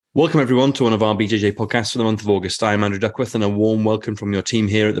Welcome everyone to one of our BJJ podcasts for the month of August. I am Andrew Duckworth and a warm welcome from your team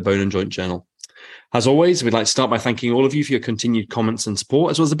here at the Bone and Joint Journal. As always, we'd like to start by thanking all of you for your continued comments and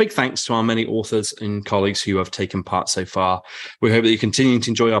support, as well as a big thanks to our many authors and colleagues who have taken part so far. We hope that you're continuing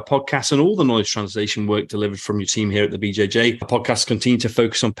to enjoy our podcast and all the knowledge translation work delivered from your team here at the BJJ. Our podcasts continue to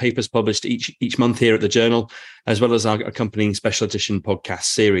focus on papers published each month here at the Journal, as well as our accompanying special edition podcast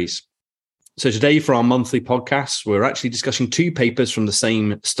series. So today for our monthly podcast, we're actually discussing two papers from the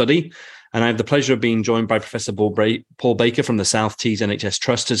same study. And I have the pleasure of being joined by Professor Paul Baker from the South Tees NHS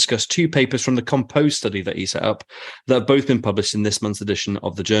Trust to discuss two papers from the COMPOSE study that he set up that have both been published in this month's edition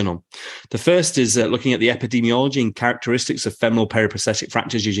of the journal. The first is looking at the epidemiology and characteristics of femoral periprosthetic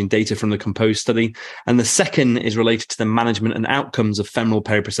fractures using data from the COMPOSE study. And the second is related to the management and outcomes of femoral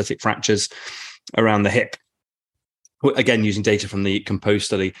periprosthetic fractures around the hip. Again, using data from the COMPOSE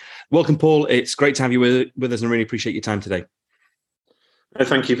study. Welcome, Paul. It's great to have you with us and really appreciate your time today.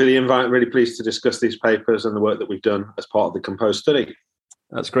 Thank you for the invite. Really pleased to discuss these papers and the work that we've done as part of the COMPOSE study.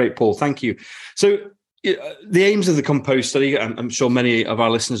 That's great, Paul. Thank you. So the aims of the COMPOSE study, I'm sure many of our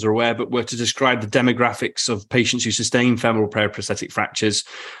listeners are aware, but were to describe the demographics of patients who sustain femoral periprosthetic fractures,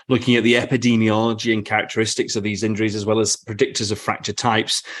 looking at the epidemiology and characteristics of these injuries, as well as predictors of fracture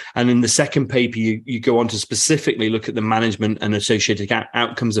types. And in the second paper, you go on to specifically look at the management and associated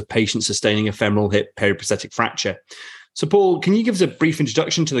outcomes of patients sustaining a femoral hip periprosthetic fracture. So, Paul, can you give us a brief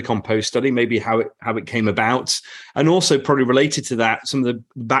introduction to the COMPOSE study, maybe how it came about, and also probably related to that, some of the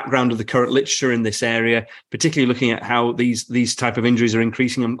background of the current literature in this area, particularly looking at how these type of injuries are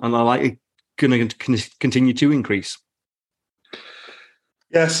increasing and are likely going to continue to increase?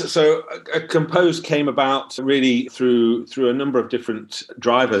 Yes, so COMPOSE came about really through a number of different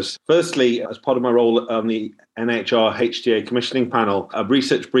drivers. Firstly, as part of my role on the NHR HTA commissioning panel, a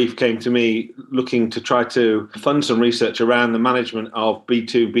research brief came to me looking to try to fund some research around the management of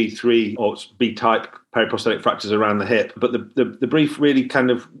B2, B3 or B-type periprosthetic fractures around the hip. But the brief really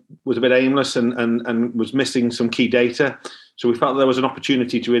kind of was a bit aimless and was missing some key data. So we felt there was an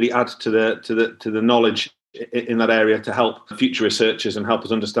opportunity to really add to the knowledge in that area to help future researchers and help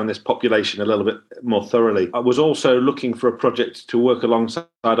us understand this population a little bit more thoroughly. I was also looking for a project to work alongside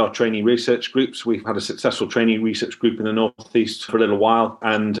our trainee research groups. We've had a successful trainee research group in the Northeast for a little while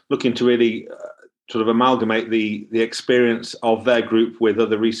and looking to really sort of amalgamate the experience of their group with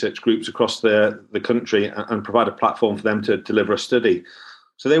other research groups across the country and provide a platform for them to deliver a study.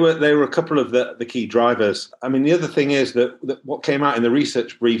 So they were a couple of the key drivers. I mean, the other thing is that what came out in the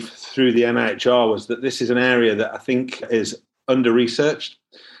research brief through the NHR was that this is an area that I think is under-researched.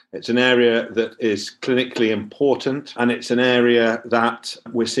 It's an area that is clinically important, and it's an area that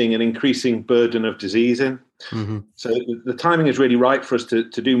we're seeing an increasing burden of disease in. Mm-hmm. So the timing is really right for us to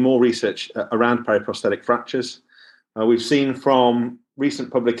do more research around periprosthetic fractures. We've seen from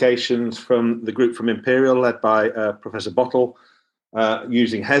recent publications from the group from Imperial, led by Professor Bottle,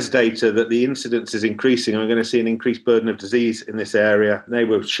 using HES data, that the incidence is increasing and we're going to see an increased burden of disease in this area. They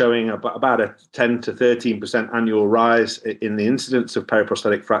were showing about a 10 to 13% annual rise in the incidence of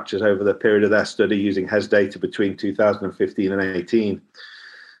periprosthetic fractures over the period of their study using HES data between 2015 and 18.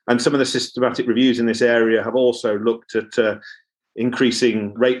 And some of the systematic reviews in this area have also looked at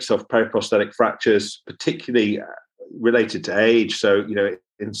increasing rates of periprosthetic fractures, particularly related to age. So,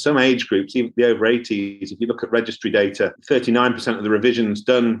 in some age groups, even the over 80s, if you look at registry data, 39% of the revisions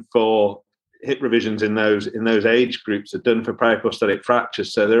done for hip revisions in those age groups are done for periprosthetic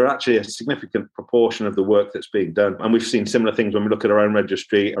fractures. So there are actually a significant proportion of the work that's being done. And we've seen similar things when we look at our own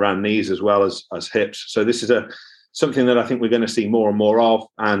registry around knees as well as hips. So this is something that I think we're going to see more and more of,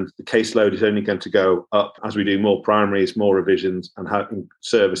 and the caseload is only going to go up as we do more primaries, more revisions, and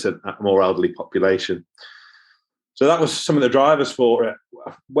service a more elderly population. So that was some of the drivers for it.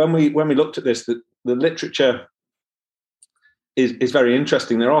 When we looked at this, the literature is very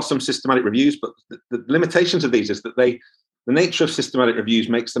interesting. There are some systematic reviews, but the limitations of these is that the nature of systematic reviews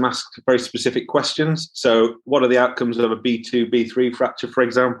makes them ask very specific questions. So what are the outcomes of a B2, B3 fracture, for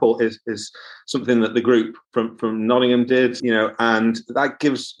example, is something that the group from Nottingham did, and that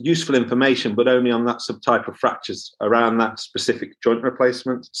gives useful information, but only on that subtype of fractures around that specific joint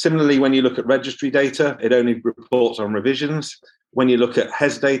replacement. Similarly, when you look at registry data, it only reports on revisions. When you look at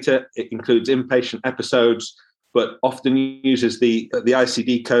HES data, it includes inpatient episodes, but often uses the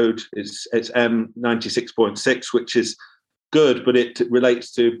ICD code. It's M96.6, which is good, but it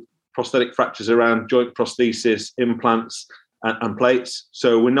relates to prosthetic fractures around joint prosthesis, implants, and plates.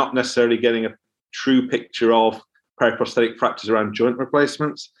 So we're not necessarily getting a true picture of periprosthetic fractures around joint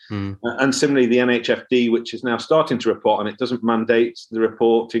replacements. And similarly, the NHFD, which is now starting to report, and it doesn't mandate the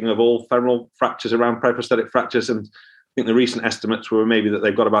reporting of all femoral fractures around periprosthetic fractures. And think the recent estimates were maybe that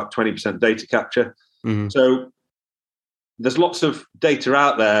they've got about 20% data capture. Mm-hmm. So there's lots of data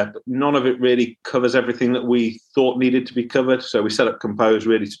out there, but none of it really covers everything that we thought needed to be covered. So we set up Compose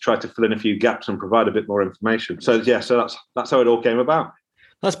really to try to fill in a few gaps and provide a bit more information. So that's how it all came about.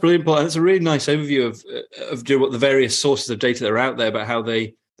 That's brilliant, Paul. And it's a really nice overview of what the various sources of data that are out there, about how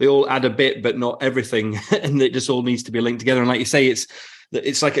they all add a bit, but not everything, and it just all needs to be linked together. And like you say,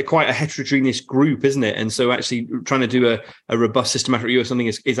 it's like quite a heterogeneous group, isn't it? And so actually trying to do a robust systematic review of something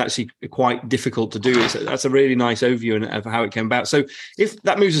is actually quite difficult to do. That's a really nice overview of how it came about. So if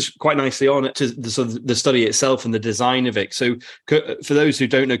that moves us quite nicely on to the study itself and the design of it. So for those who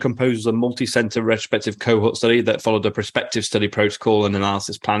don't know, Compose was a multi-center retrospective cohort study that followed a prospective study protocol and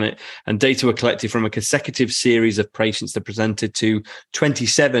analysis plan, and data were collected from a consecutive series of patients that presented to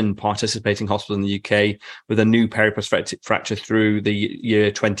 27 participating hospitals in the UK with a new periprostatic fracture through the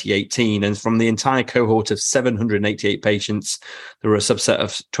year 2018. And from the entire cohort of 788 patients, there were a subset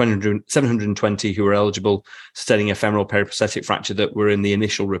of 720 who were eligible, studying a femoral periprosthetic fracture that were in the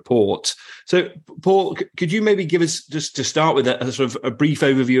initial report. So, Paul, could you maybe give us, just to start with, a sort of a brief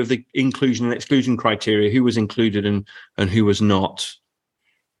overview of the inclusion and exclusion criteria, who was included and who was not?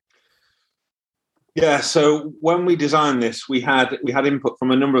 Yeah, so when we designed this, we had input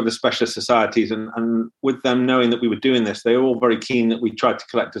from a number of the specialist societies, and with them knowing that we were doing this, they were all very keen that we tried to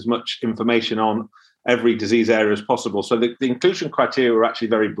collect as much information on every disease area as possible. So the inclusion criteria were actually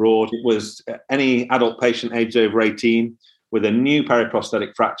very broad. It was any adult patient aged over 18 with a new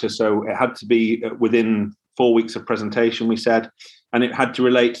periprosthetic fracture, so it had to be within 4 weeks of presentation, we said, and it had to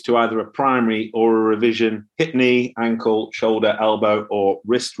relate to either a primary or a revision hip, knee, ankle, shoulder, elbow, or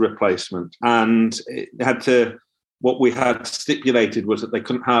wrist replacement. And it had to, what we had stipulated was that they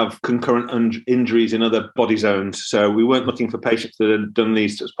couldn't have concurrent injuries in other body zones. So we weren't looking for patients that had done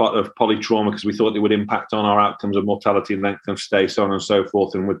these as part of polytrauma because we thought it would impact on our outcomes of mortality, length of stay, so on and so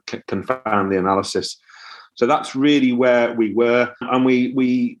forth, and would confound the analysis. So that's really where we were. And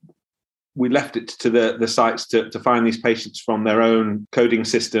we left it to the sites to find these patients from their own coding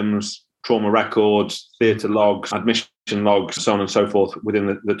systems, trauma records, theatre logs, admission logs, so on and so forth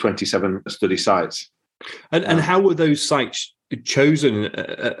within the 27 study sites. And how were those sites chosen,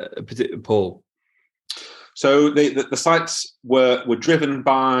 Paul? So the sites were driven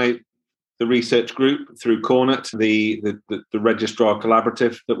by the research group through Cornet, the registrar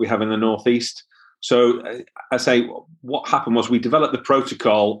collaborative that we have in the Northeast. So I say what happened was we developed the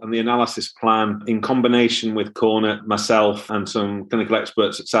protocol and the analysis plan in combination with Cornet, myself, and some clinical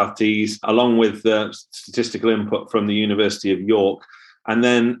experts at South Tees, along with statistical input from the University of York. And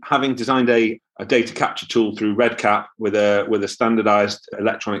then having designed a data capture tool through REDCap with a standardized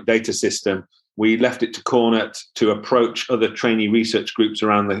electronic data system, we left it to Cornet to approach other trainee research groups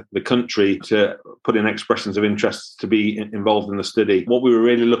around the country to put in expressions of interest to be involved in the study. What we were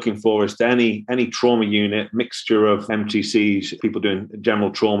really looking for is to any trauma unit, mixture of MTCs, people doing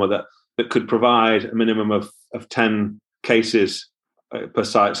general trauma, that could provide a minimum of 10 cases per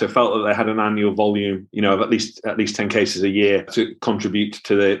site. So felt that they had an annual volume, of at least 10 cases a year to contribute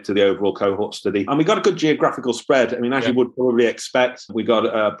to the overall cohort study. And we got a good geographical spread. I mean, as you would probably expect, we got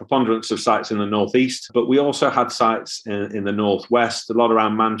a preponderance of sites in the Northeast, but we also had sites in the Northwest, a lot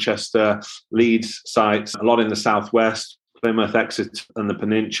around Manchester, Leeds sites, a lot in the Southwest, Plymouth, Exeter and the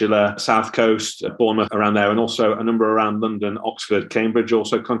Peninsula, South Coast, Bournemouth around there, and also a number around London, Oxford, Cambridge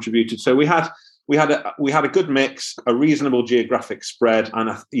also contributed. So we had a good mix, a reasonable geographic spread,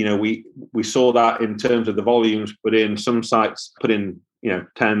 and we saw that in terms of the volumes. But in some sites, put in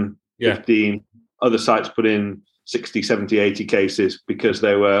 10, 15. Other sites put in 60, 70, 80 cases because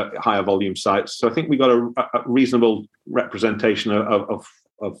they were higher volume sites. So I think we got a reasonable representation of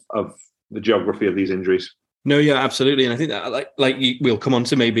the geography of these injuries. No, yeah, absolutely, and I think that we'll come on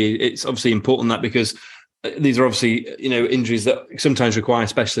to, maybe it's obviously important that because these are obviously, injuries that sometimes require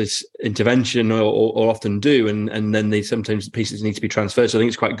specialist intervention or often do. And then sometimes pieces need to be transferred. So I think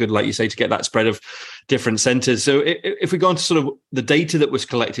it's quite good, like you say, to get that spread of different centres. So if we go on to sort of the data that was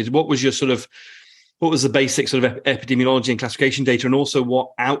collected, what was the basic sort of epidemiology and classification data? And also what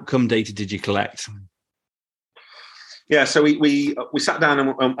outcome data did you collect? Yeah, so we sat down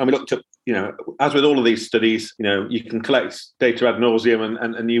and we looked at, as with all of these studies, you can collect data ad nauseum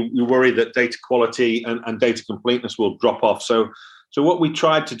and you worry that data quality and data completeness will drop off. So what we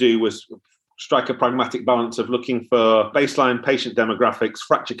tried to do was strike a pragmatic balance of looking for baseline patient demographics,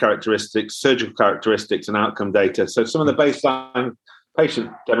 fracture characteristics, surgical characteristics, and outcome data. So some of the baseline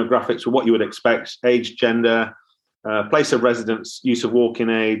patient demographics were what you would expect: age, gender, place of residence, use of walking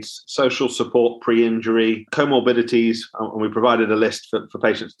aids, social support pre-injury, comorbidities, and we provided a list for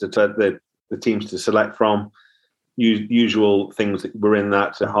patients to the teams to select from. usual things that were in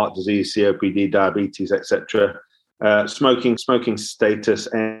that: heart disease, COPD, diabetes, etc. Smoking status,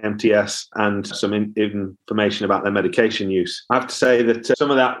 MTS, and some information about their medication use. I have to say that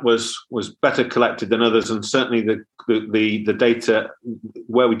some of that was better collected than others, and certainly the data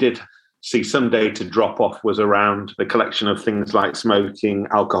where we did see some data drop off was around the collection of things like smoking,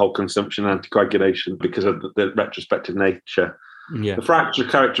 alcohol consumption, anticoagulation, because of the retrospective nature. Yeah. The fracture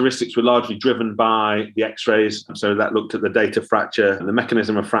characteristics were largely driven by the X-rays, so that looked at the date of fracture and the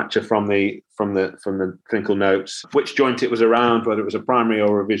mechanism of fracture from the clinical notes, which joint it was around, whether it was a primary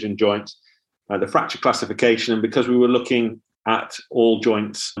or a revision joint, the fracture classification, and because we were looking at all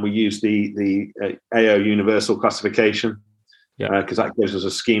joints, we used the AO universal classification. Because that gives us a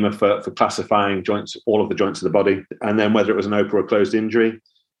schema for classifying joints, all of the joints of the body, and then whether it was an open or closed injury.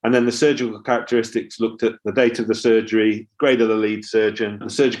 And then the surgical characteristics looked at the date of the surgery, grade of the lead surgeon, the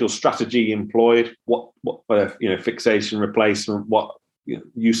surgical strategy employed, what fixation, replacement, what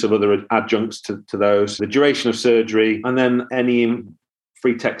use of other adjuncts to those, the duration of surgery, and then any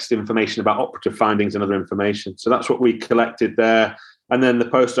free text information about operative findings and other information. So that's what we collected there. And then the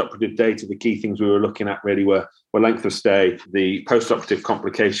post-operative data, the key things we were looking at really were length of stay, the post-operative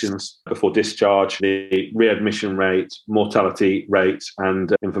complications before discharge, the readmission rate, mortality rate,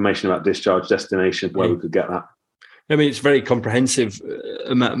 and information about discharge destination, where we could get that. I mean, it's very comprehensive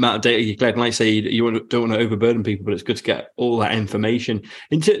amount of data you collect. And like I say, you don't want to overburden people, but it's good to get all that information.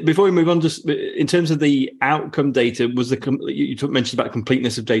 Before we move on, just in terms of the outcome data, you mentioned about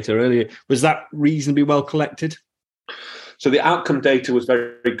completeness of data earlier. Was that reasonably well collected? So the outcome data was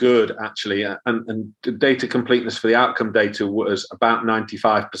very, very good, actually, and the data completeness for the outcome data was about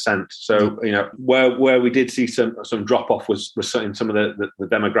 95%. So, where we did see some drop off was in some of the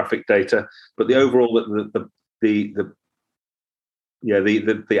demographic data, but the overall the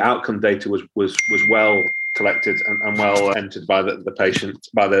outcome data was well collected and well entered by the patient,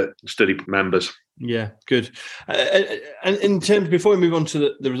 by the study members. Yeah, good. And in terms, before we move on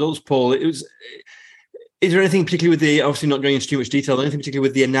to the results, Paul, is there anything particularly obviously not going into too much detail, anything particularly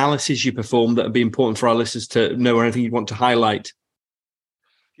with the analysis you performed that would be important for our listeners to know, or anything you'd want to highlight?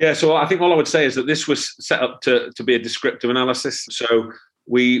 Yeah, so I think all I would say is that this was set up to be a descriptive analysis. So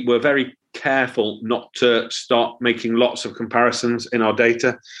we were very careful not to start making lots of comparisons in our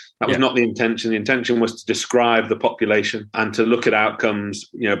data. That was not the intention. The intention was to describe the population and to look at outcomes,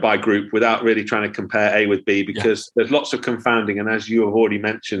 by group, without really trying to compare A with B, because there's lots of confounding. And as you have already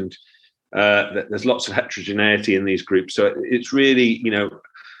mentioned, there's lots of heterogeneity in these groups. So it's really,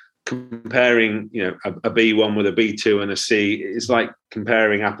 comparing, a B1 with a B2 and a C is like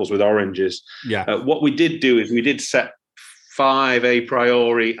comparing apples with oranges. What we did do is we did set 5 a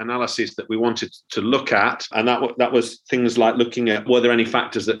priori analyses that we wanted to look at, and that was things like looking at were there any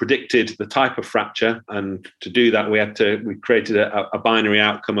factors that predicted the type of fracture, and to do that we created a binary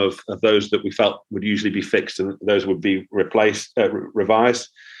outcome of those that we felt would usually be fixed and those would be revised.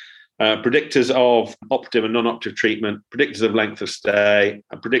 Predictors of operative and non-operative treatment, predictors of length of stay,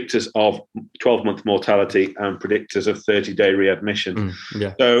 predictors of 12-month mortality, and predictors of 30-day readmission.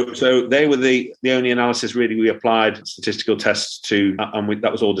 So they were the only analysis really we applied statistical tests to, and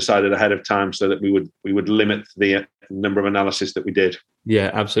that was all decided ahead of time so that we would limit the number of analyses that we did.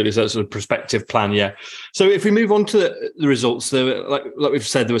 Yeah, absolutely. So that's a prospective plan. Yeah. So if we move on to the results, like we've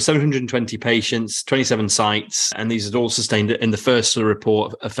said, there were 720 patients, 27 sites, and these had all sustained in the first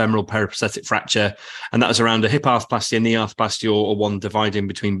report a femoral periprosthetic fracture, and that was around a hip arthroplasty, a knee arthroplasty, or one dividing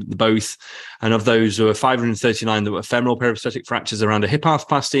between the both. And of those, there were 539 that were femoral periprosthetic fractures around a hip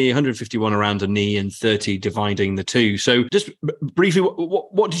arthroplasty, 151 around a knee, and 30 dividing the two. So just briefly,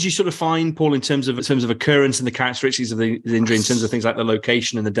 what did you sort of find, Paul, in terms of occurrence and the characteristics of the injury, in terms of things like the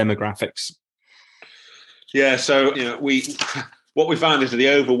location and the demographics? Yeah, so what we found is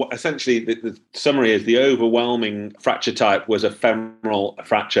essentially the summary is the overwhelming fracture type was a femoral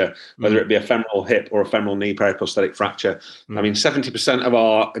fracture, whether it be a femoral hip or a femoral knee periprosthetic fracture. I mean, 70% of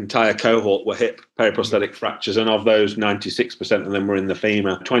our entire cohort were hip periprosthetic fractures, and of those, 96% of them were in the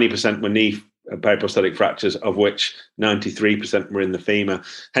femur. 20% were knee periprosthetic fractures, of which 93% were in the femur.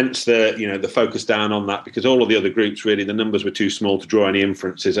 Hence the focus down on that, because all of the other groups, really, the numbers were too small to draw any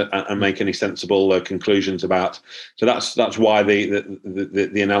inferences and make any sensible conclusions about. So that's why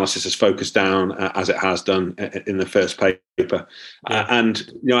the analysis has focused down as it has done in the first paper.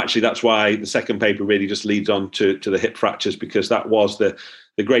 And actually that's why the second paper really just leads on to the hip fractures, because that was the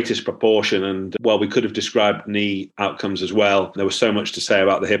greatest proportion. And while we could have described knee outcomes as well, there was so much to say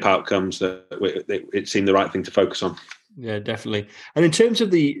about the hip outcomes that it seemed the right thing to focus on. Yeah, definitely. And in terms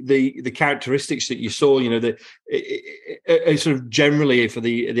of the characteristics that you saw, sort of generally for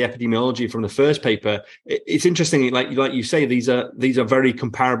the epidemiology from the first paper, it's interesting. Like you say, these are very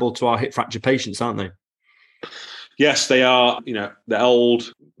comparable to our hip fracture patients, aren't they? Yes, they are. They're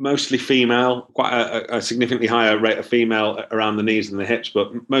old, mostly female, quite a significantly higher rate of female around the knees than the hips,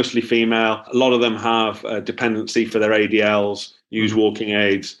 but mostly female. A lot of them have a dependency for their ADLs, use walking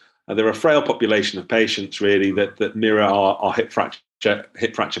aids. They're a frail population of patients, really, that mirror our hip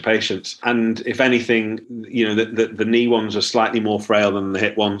fracture patients. And if anything, the knee ones are slightly more frail than the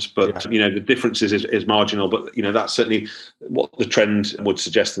hip ones, but the difference is marginal. But that's certainly what the trend would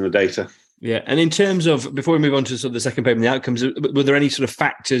suggest in the data. Yeah, and in terms of, before we move on to sort of the second paper and the outcomes, were there any sort of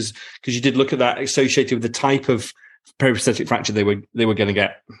factors, because you did look at that, associated with the type of periprosthetic fracture they were going to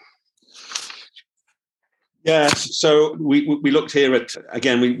get? Yeah, so we looked here at,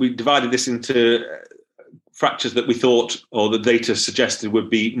 again, we divided this into fractures that we thought, or the data suggested, would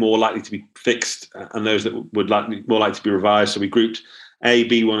be more likely to be fixed, and those that would more likely to be revised. So we grouped A,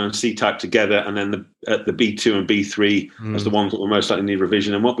 B1 and C type together, and then the B2 and B3 as the ones that were most likely to need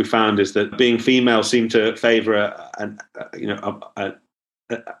revision. And what we found is that being female seemed to favour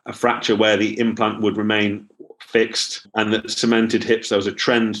a fracture where the implant would remain fixed, and that cemented hips, there was a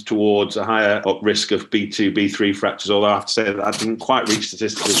trend towards a higher risk of B2, B3 fractures, although I have to say that didn't quite reach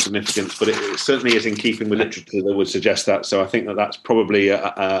statistical significance, but it certainly is in keeping with literature that would suggest that. So I think that's probably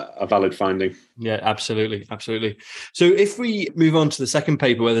a valid finding. Yeah, absolutely. So if we move on to the second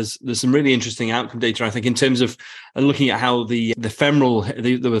paper, where there's some really interesting outcome data, I think, in terms of looking at how the femoral,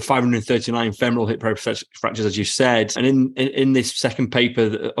 there were 539 femoral hip fractures, as you said, and in this second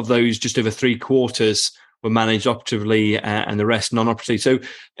paper, of those, just over 3/4 were managed operatively and the rest non-operatively. So,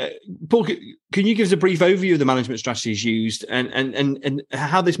 Paul, can you give us a brief overview of the management strategies used and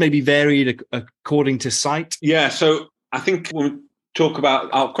how this may be varied according to site? Yeah, so I think when we talk about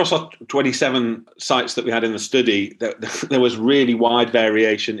across our 27 sites that we had in the study, there was really wide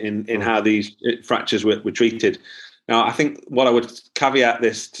variation in how these fractures were treated. Now, I think what I would caveat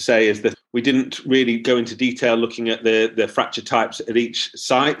this to say is that we didn't really go into detail looking at the fracture types at each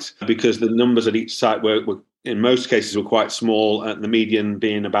site, because the numbers at each site were in most cases were quite small, the median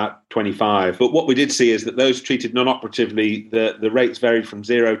being about 25. But what we did see is that those treated non-operatively, the rates varied from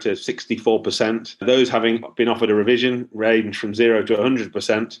 0 to 64%. Those having been offered a revision ranged from 0 to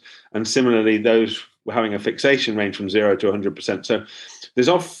 100%. And similarly, those were having a fixation range from 0 to 100%. So there's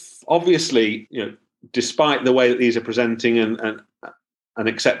obviously, despite the way that these are presenting and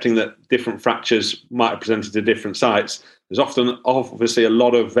accepting that different fractures might have presented to different sites, there's often obviously a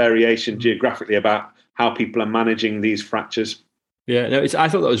lot of variation geographically about how people are managing these fractures. Yeah, no, I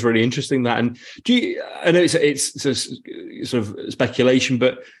thought that was really interesting. That, and I know it's sort of speculation,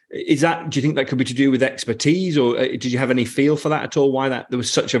 but do you think that could be to do with expertise, or did you have any feel for that at all? Why there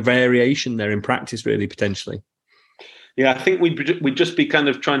was such a variation there in practice, really, potentially? Yeah, I think we'd just be kind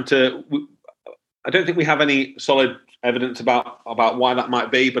of trying to. I don't think we have any solid evidence about why that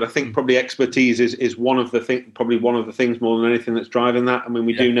might be, but I think probably expertise is one of the things more than anything that's driving that. I mean,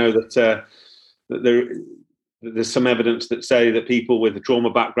 we do know that there's some evidence that say that people with a trauma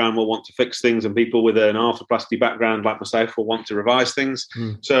background will want to fix things, and people with an arthroplasty background like myself will want to revise things.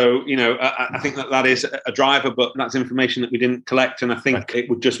 So, I think that is a driver, but that's information that we didn't collect, and I think it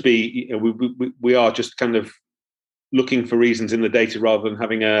would just be, we are just kind of looking for reasons in the data rather than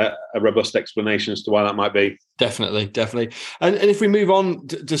having a robust explanation as to why that might be. Definitely. And if we move on,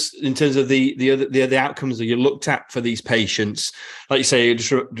 just in terms of the outcomes that you looked at for these patients, like you say, just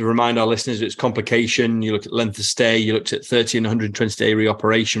to remind our listeners, it's complication. You looked at length of stay. You looked at 30 and 120-day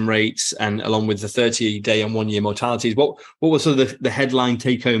reoperation rates, and along with the 30-day and 1-year mortalities. What were sort of the headline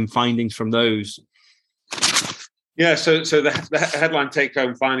take-home findings from those? Yeah, so the headline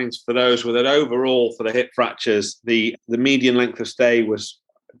take-home findings for those were that overall for the hip fractures, the median length of stay was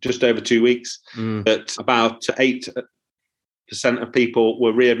just over 2 weeks. That about 8% of people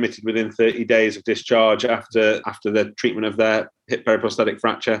were readmitted within 30 days of discharge after the treatment of their hip periprosthetic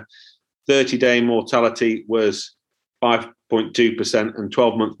fracture. 30-day mortality was 5.2%, and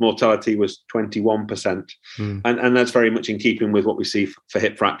 12-month mortality was 21%. And that's very much in keeping with what we see for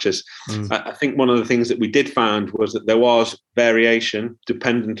hip fractures. I think one of the things that we did find was that there was variation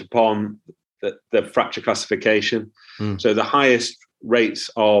dependent upon the fracture classification. So the highest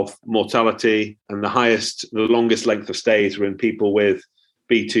rates of mortality and the longest length of stays were in people with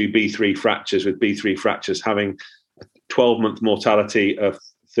B2, B3 fractures, with B3 fractures having a 12-month mortality of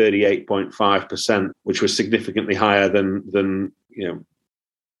 38.5%, which was significantly higher than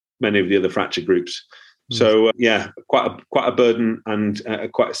many of the other fracture groups. So quite a burden and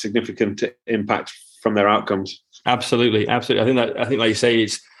quite a significant impact from their outcomes. Absolutely. I think like you say,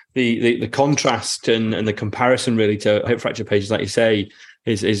 it's the contrast and the comparison really to hip fracture patients, like you say,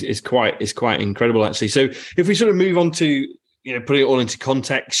 is quite incredible actually. So if we sort of move on to putting it all into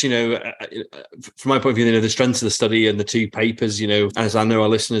context, from my point of view, the strengths of the study and the two papers, as I know our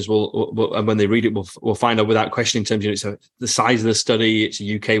listeners will and when they read it, will find out without question in terms of it's the size of the study, it's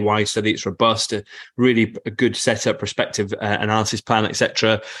a UK-wide study, it's robust, a good setup, prospective analysis plan,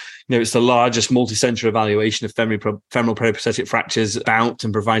 etc. It's the largest multi-center evaluation of femoral periprosthetic fractures about,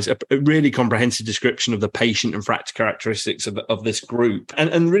 and provides a really comprehensive description of the patient and fracture characteristics of this group.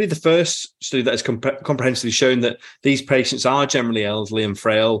 And really the first study that has comprehensively shown that these patients are generally elderly and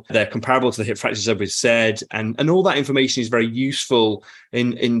frail. They're comparable to the hip fractures, as we've said. And all that information is very useful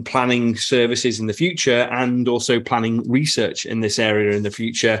in planning services in the future and also planning research in this area in the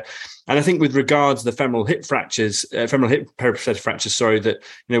future. And I think with regards to the femoral hip periprosthetic fractures, that,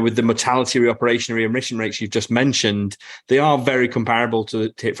 with the mortality, reoperation, and readmission rates you've just mentioned, they are very comparable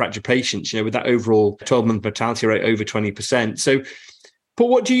to hip fracture patients, with that overall 12-month mortality rate over 20%. So, Paul,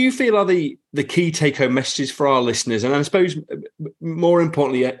 what do you feel are the key take-home messages for our listeners? And I suppose, more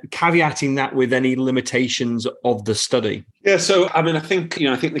importantly, caveating that with any limitations of the study. Yeah, so, I think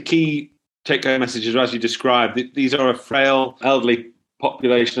the key take-home messages, as you described, these are a frail, elderly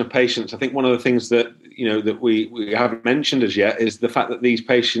population of patients. I think one of the things that that we haven't mentioned as yet is the fact that these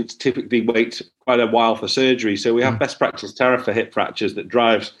patients typically wait quite a while for surgery. So we have best practice tariff for hip fractures that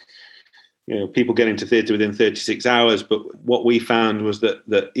drives people getting to theatre within 36 hours. But what we found was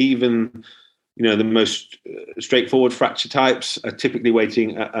that even the most straightforward fracture types are typically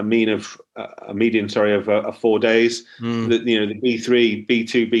waiting a median of 4 days. The B3,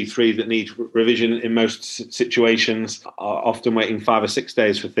 B2, B3 that need revision in most situations are often waiting 5 or 6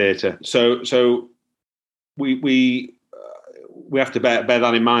 days for theatre. So we have to bear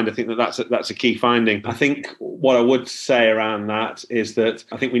that in mind. I think that's a key finding. I think what I would say around that is that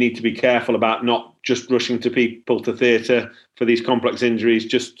I think we need to be careful about not just rushing to people to theatre for these complex injuries,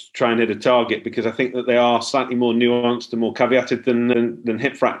 just to try and hit a target, because I think that they are slightly more nuanced and more caveated than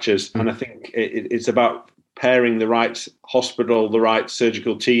hip fractures. And I think it's about pairing the right hospital, the right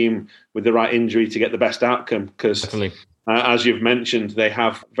surgical team with the right injury to get the best outcome. Because as you've mentioned, they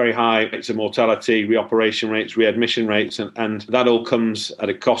have very high rates of mortality, reoperation rates, readmission rates, and that all comes at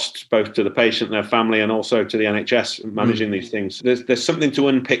a cost both to the patient, their family, and also to the NHS managing these things. There's something to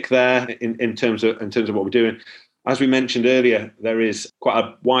unpick there in terms of what we're doing. As we mentioned earlier, there is quite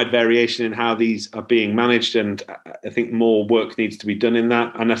a wide variation in how these are being managed, and I think more work needs to be done in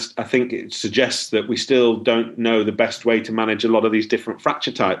that. And I think it suggests that we still don't know the best way to manage a lot of these different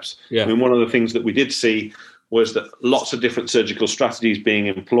fracture types. Yeah. One of the things that we did see was that lots of different surgical strategies being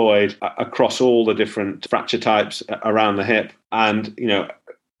employed across all the different fracture types around the hip. And,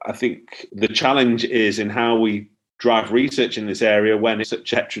 I think the challenge is in how we drive research in this area when it's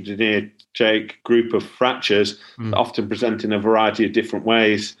such a heterogeneous group of fractures that often present in a variety of different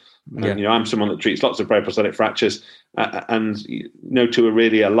ways. And, I'm someone that treats lots of periprosthetic fractures and no two are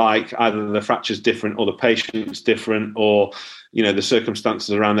really alike. Either the fracture's different or the patient's different, or the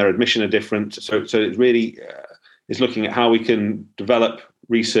circumstances around their admission are different. So it really is looking at how we can develop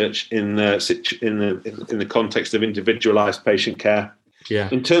research in the context of individualized patient care. Yeah.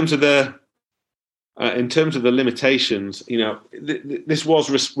 In terms of the limitations, this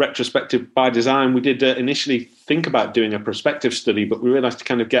was retrospective by design. We did initially think about doing a prospective study, but we realized to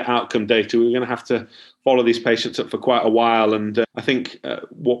kind of get outcome data, we were going to have to follow these patients up for quite a while. And I think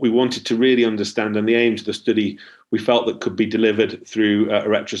what we wanted to really understand and the aims of the study, we felt that could be delivered through a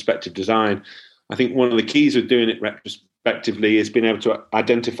retrospective design. I think one of the keys of doing it retrospectively is being able to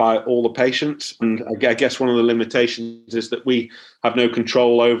identify all the patients. And I guess one of the limitations is that we have no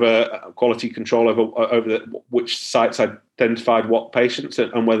control over quality control over which sites identified what patients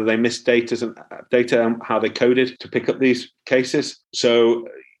and whether they missed data and how they coded to pick up these cases. So,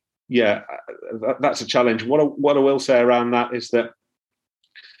 that's a challenge. What I will say around that is that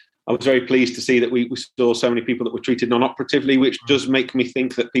I was very pleased to see that we saw so many people that were treated non-operatively, which does make me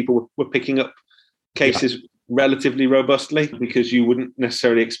think that people were picking up cases relatively robustly, because you wouldn't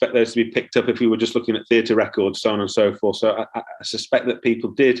necessarily expect those to be picked up if we were just looking at theatre records, so on and so forth. So I suspect that people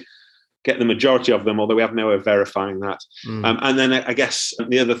did get the majority of them, although we have no way of verifying that. And then I guess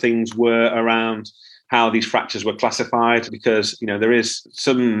the other things were around how these fractures were classified, because there is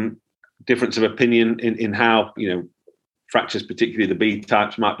some difference of opinion in how fractures, particularly the B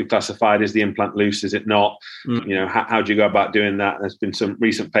types, might be classified. Is the implant loose? Is it not? How do you go about doing that? There's been some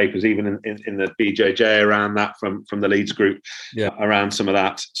recent papers, even in the BJJ, around that from the Leeds group, around some of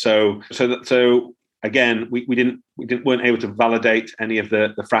that. So again, we weren't able to validate any of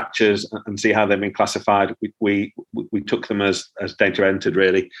the fractures and see how they've been classified. We took them as data entered,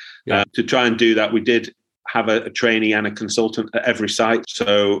 really. Yeah. To try and do that, we did have a trainee and a consultant at every site.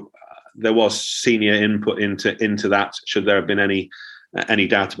 So there was senior input into that, should there have been any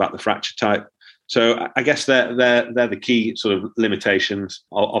doubt about the fracture type. So I guess they're the key sort of limitations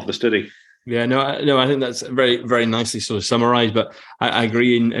of the study. Yeah, no, I think that's very, very nicely sort of summarized. But I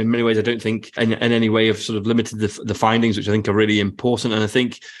agree in many ways. I don't think in any way have sort of limited the findings, which I think are really important. And I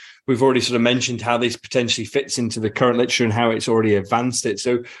think we've already sort of mentioned how this potentially fits into the current literature and how it's already advanced it.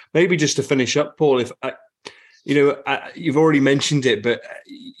 So maybe just to finish up, Paul, you've already mentioned it, but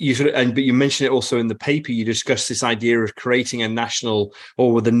you mentioned it also in the paper. You discussed this idea of creating a national,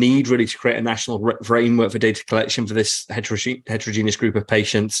 or the need really to create a national framework for data collection for this heterogeneous group of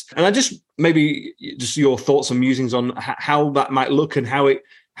patients. And I just maybe just your thoughts and musings on how that might look and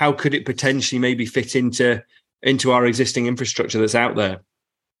how could it potentially maybe fit into our existing infrastructure that's out there.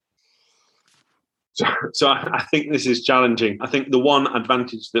 So I think this is challenging. I think the one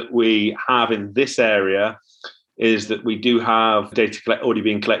advantage that we have in this area is that we do have data already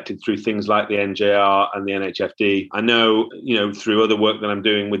being collected through things like the NJR and the NHFD. I know, through other work that I'm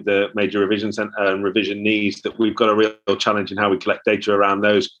doing with the Major Revision Centre and Revision Knees, that we've got a real challenge in how we collect data around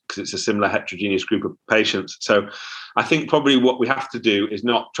those, because it's a similar heterogeneous group of patients. So I think probably what we have to do is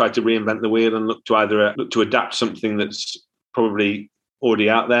not try to reinvent the wheel and look to adapt something that's probably already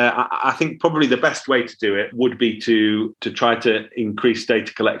out there. I think probably the best way to do it would be to try to increase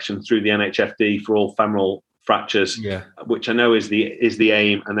data collection through the NHFD for all femoral fractures, which I know is the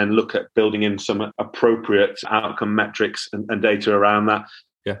aim, and then look at building in some appropriate outcome metrics and data around that.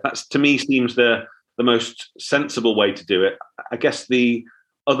 Yeah, that's, to me, seems the most sensible way to do it. I guess the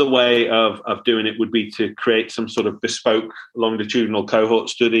other way of doing it would be to create some sort of bespoke longitudinal cohort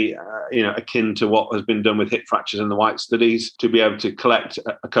study, akin to what has been done with hip fractures in the White studies, to be able to collect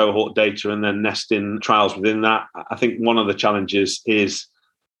a cohort data and then nest in trials within that. I think one of the challenges is,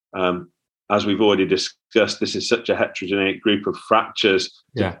 as we've already discussed, this is such a heterogeneous group of fractures.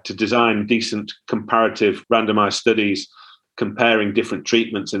 To design decent comparative randomized studies comparing different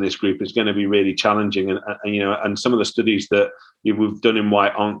treatments in this group is going to be really challenging. And some of the studies that we've done in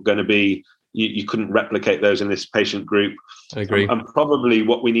White aren't going to be, you couldn't replicate those in this patient group. I agree. And probably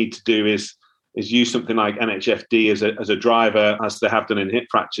what we need to do is use something like NHFD as a driver, as they have done in hip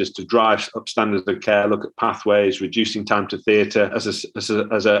fractures, to drive up standards of care, look at pathways, reducing time to theatre as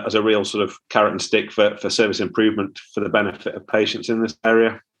a real sort of carrot and stick for service improvement for the benefit of patients in this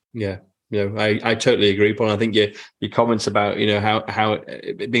area. Yeah. I totally agree, Paul. I think your comments about how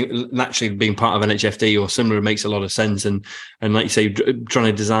being part of NHFD or similar makes a lot of sense, and like you say, trying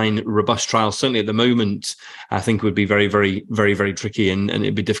to design robust trials certainly at the moment I think would be very, very, very, very tricky, and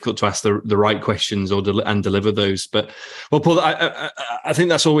it'd be difficult to ask the right questions and deliver those. But well, Paul, I think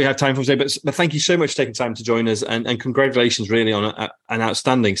that's all we have time for today. But thank you so much for taking time to join us, and congratulations really on an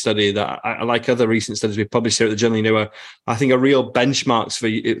outstanding study that I like other recent studies we've published here at the Journal. I think are real benchmarks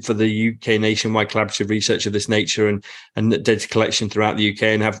for the UK nationwide collaborative research of this nature and data collection throughout the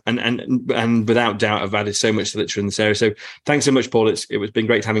UK, and without doubt have added so much to literature in this area. So thanks so much, Paul. It's been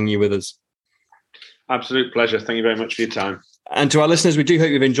great having you with us. Absolute pleasure. Thank you very much for your time. And to our listeners, we do hope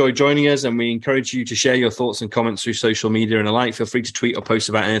you've enjoyed joining us, and we encourage you to share your thoughts and comments through social media and alike. Feel free to tweet or post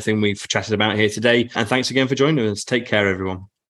about anything we've chatted about here today. And thanks again for joining us. Take care, everyone.